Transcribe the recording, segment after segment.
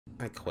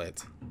I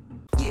quit.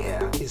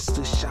 Yeah, it's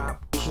the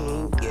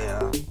Shopking.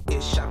 Yeah,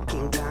 it's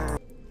Shopking time.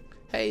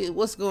 Hey,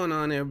 what's going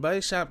on,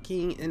 everybody?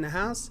 Shopking in the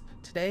house.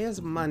 Today is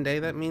Monday.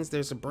 That means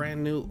there's a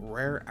brand new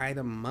Rare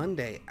Item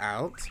Monday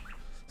out.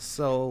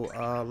 So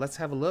let's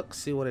have a look,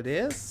 see what it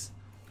is.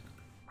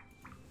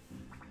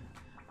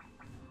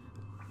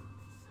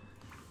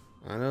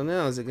 I don't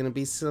know. Is it going to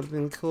be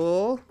something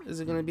cool?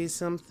 Is it going to be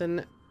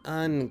something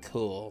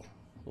uncool?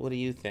 What do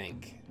you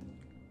think?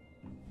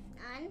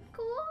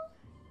 Uncool?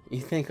 You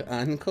think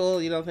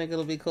uncool? You don't think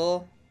it'll be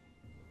cool?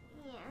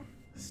 Yeah.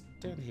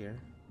 Stand here.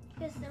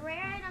 Because the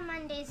Rare Item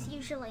Mondays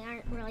usually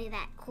aren't really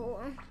that cool.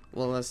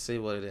 Well, let's see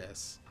what it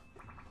is.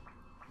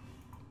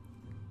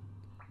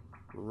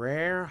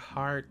 Rare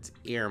Heart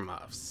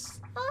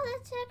Earmuffs. Oh,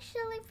 that's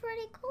actually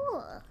pretty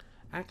cool.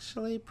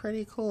 Actually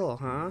pretty cool,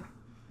 huh?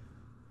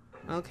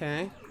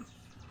 Okay.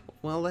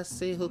 Well, let's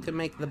see who can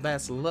make the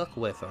best look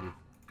with them.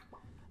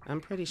 I'm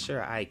pretty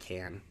sure I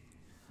can.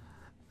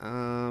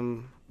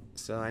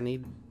 So I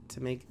need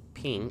to make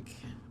pink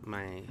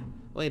my...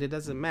 Wait, it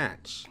doesn't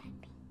match.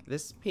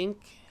 This pink?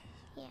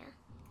 Yeah.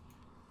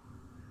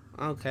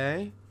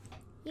 Okay.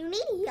 You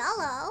need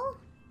yellow.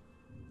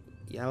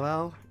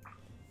 Yellow?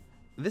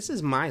 This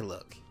is my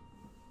look.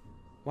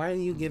 Why are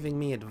you giving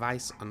me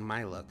advice on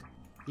my look?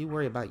 You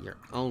worry about your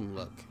own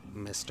look,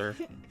 mister.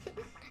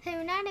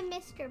 I'm not a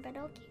mister, but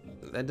okay.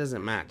 That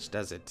doesn't match,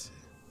 does it?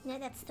 No,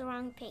 that's the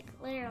wrong pink.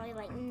 Literally,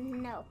 like,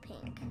 no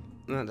pink.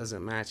 That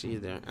doesn't match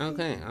either.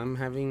 Okay, I'm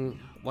having...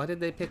 Why did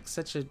they pick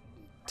such a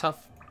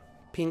tough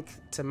pink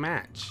to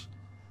match?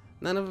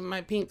 None of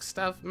my pink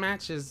stuff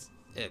matches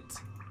it.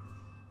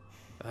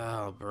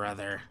 Oh,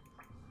 brother.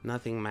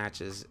 Nothing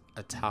matches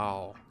at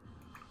all.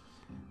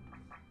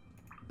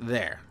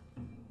 There.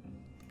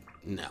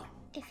 No.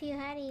 If you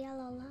had a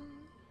yellow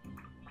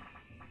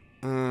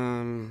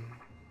line.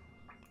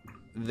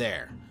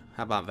 There.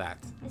 How about that?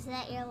 Is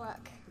that your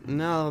look?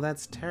 No,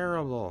 that's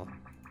terrible.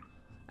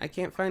 I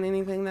can't find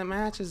anything that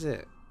matches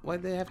it.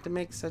 Why'd they have to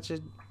make such a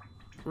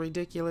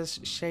ridiculous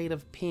shade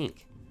of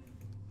pink?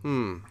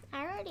 I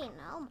already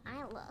know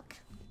my look.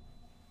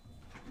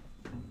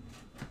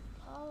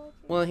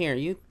 Well, here,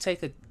 you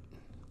take a...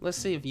 Let's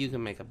see if you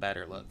can make a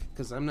better look,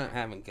 because I'm not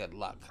having good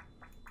luck.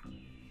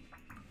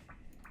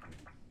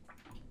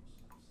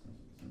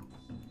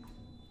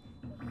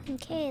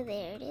 Okay,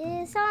 there it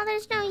is. Oh,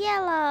 there's no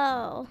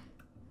yellow.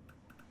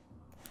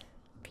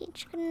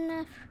 Peach good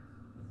enough.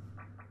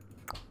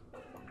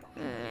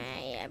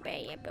 Yeah,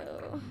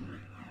 boo.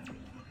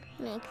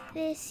 Make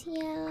this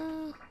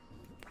yellow.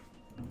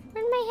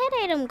 Where'd my head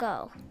item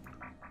go?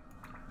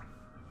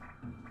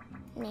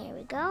 There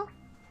we go.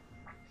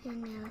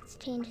 And now let's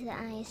change the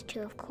eyes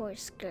to, of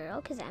course,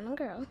 girl, because I'm a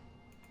girl.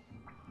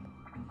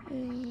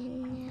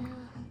 And now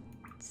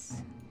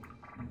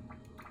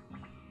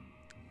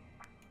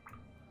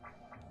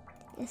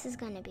this is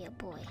gonna be a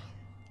boy.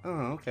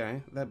 Oh,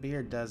 okay. That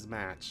beard does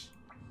match.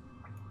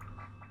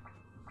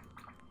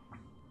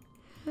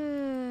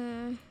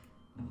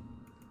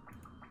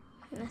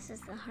 This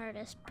is the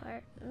hardest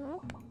part.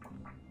 Nope.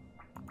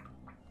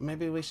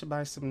 Maybe we should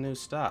buy some new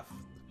stuff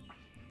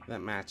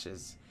that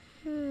matches.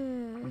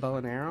 Bow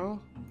and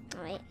arrow?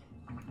 Wait.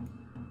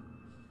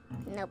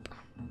 Nope.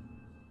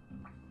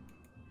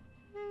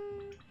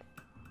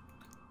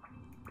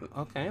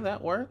 Okay,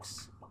 that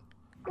works.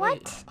 What?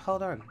 Wait,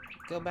 hold on.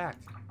 Go back.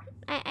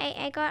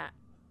 I got,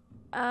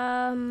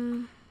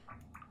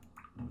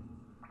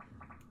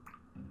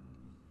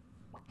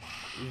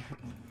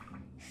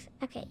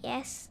 Okay,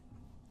 yes.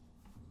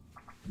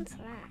 What's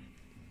that?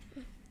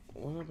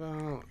 What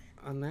about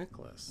a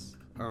necklace?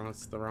 Oh,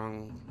 it's the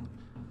wrong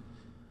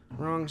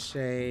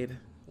shade.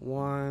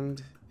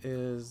 Wand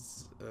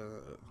is,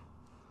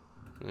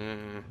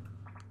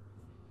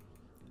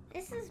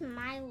 This is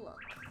my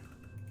look.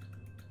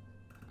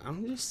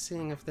 I'm just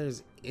seeing if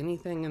there's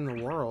anything in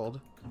the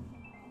world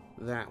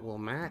that will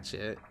match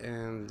it,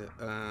 and,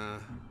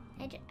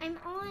 I'm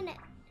on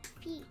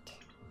feet.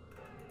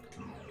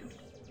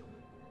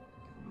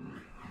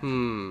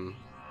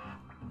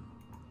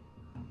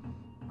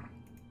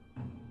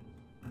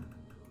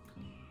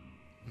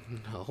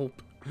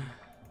 Nope.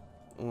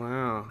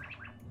 Wow.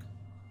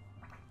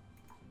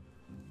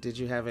 Did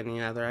you have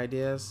any other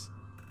ideas?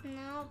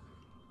 Nope.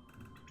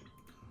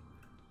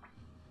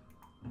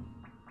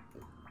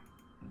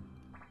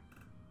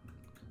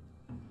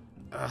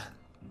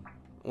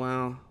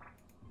 Well,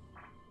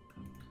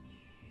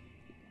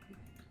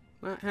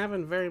 not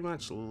having very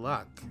much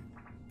luck.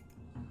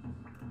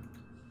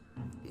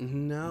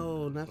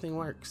 No, nothing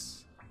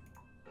works.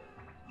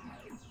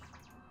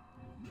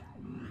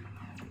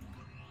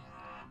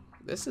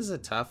 This is a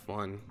tough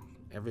one,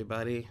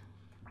 everybody.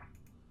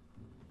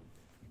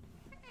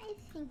 I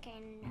think I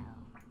know.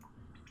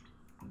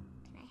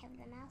 Can I have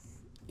the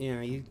mouse? Yeah,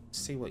 you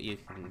see what you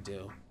can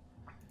do.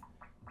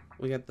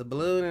 We got the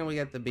balloon and we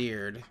got the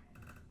beard.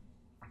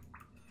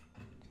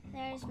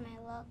 There's my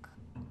look.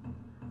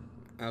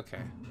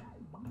 Okay.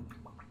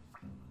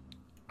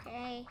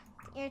 Okay,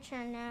 your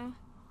turn now.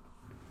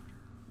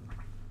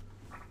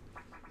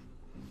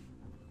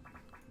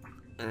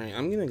 Alright,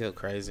 I'm gonna go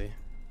crazy.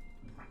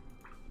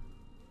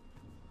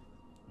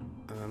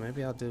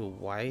 Maybe I'll do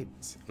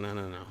white.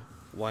 No.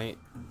 White,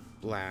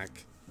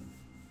 black.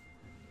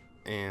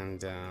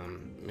 And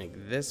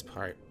make this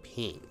part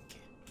pink.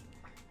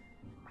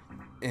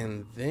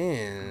 And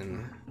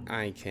then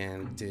I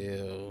can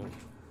do...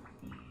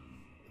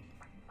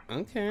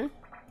 Okay.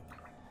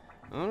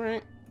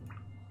 Alright.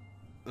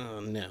 Oh,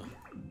 no.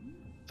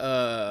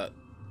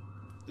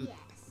 Yes.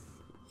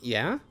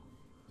 Yeah?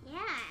 Yeah,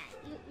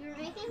 you're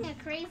making a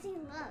crazy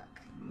look.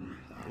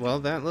 Well,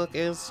 that look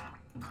is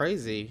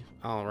crazy,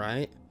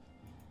 alright.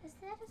 Is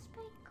that a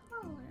spike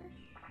collar?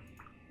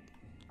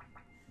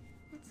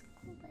 That's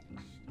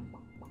coolish.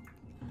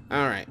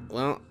 Alright,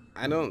 well,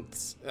 I don't,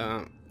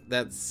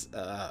 that's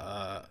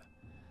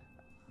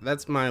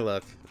my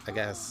look, I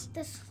guess.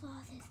 The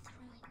sloth is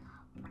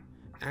throwing up.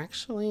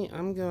 Actually,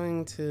 I'm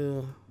going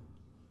to,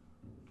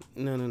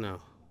 no.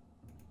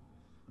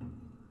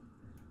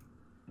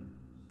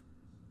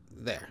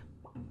 There.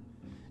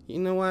 You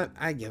know what?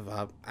 I give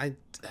up.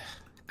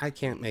 I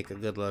can't make a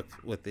good look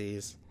with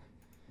these.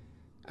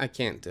 I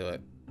can't do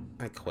it.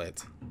 I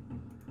quit.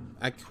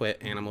 I quit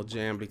Animal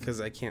Jam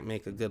because I can't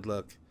make a good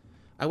look.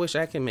 I wish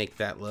I could make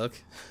that look.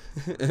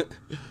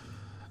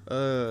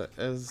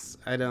 As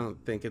I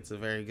don't think it's a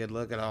very good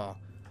look at all.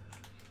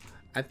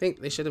 I think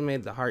they should have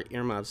made the heart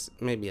earmuffs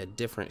maybe a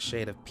different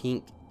shade of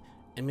pink,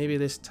 and maybe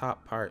this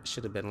top part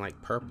should have been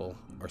like purple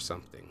or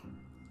something,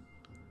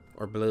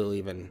 or blue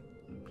even.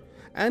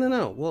 I don't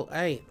know. Well,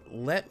 hey,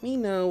 let me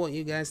know what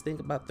you guys think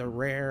about the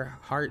rare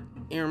heart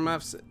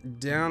earmuffs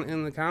down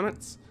in the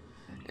comments.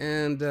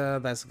 And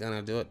that's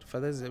gonna do it for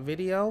this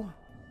video.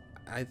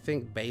 I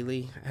think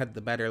Bailey had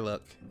the better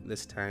look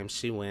this time.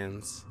 She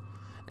wins.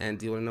 And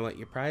do you want to know what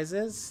your prize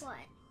is? What?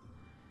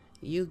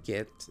 You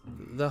get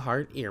the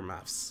heart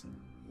earmuffs.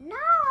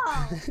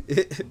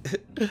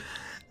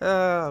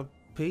 No!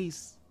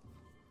 Peace.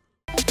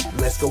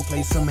 Let's go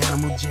play some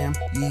Animal Jam.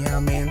 Yeah,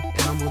 man,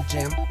 Animal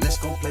Jam. Let's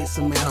go play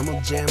some Animal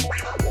Jam.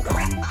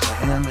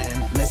 Yeah,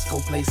 man. Let's go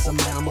play some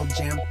Animal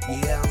Jam.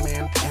 Yeah,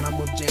 man,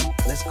 Animal Jam.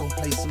 Let's go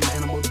play some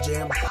Animal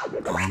Jam.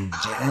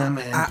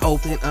 Jamming. I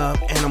open up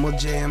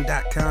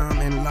animaljam.com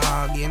and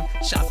log in.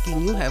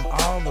 Shopking, you have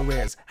all the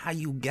rares. How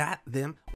you got them?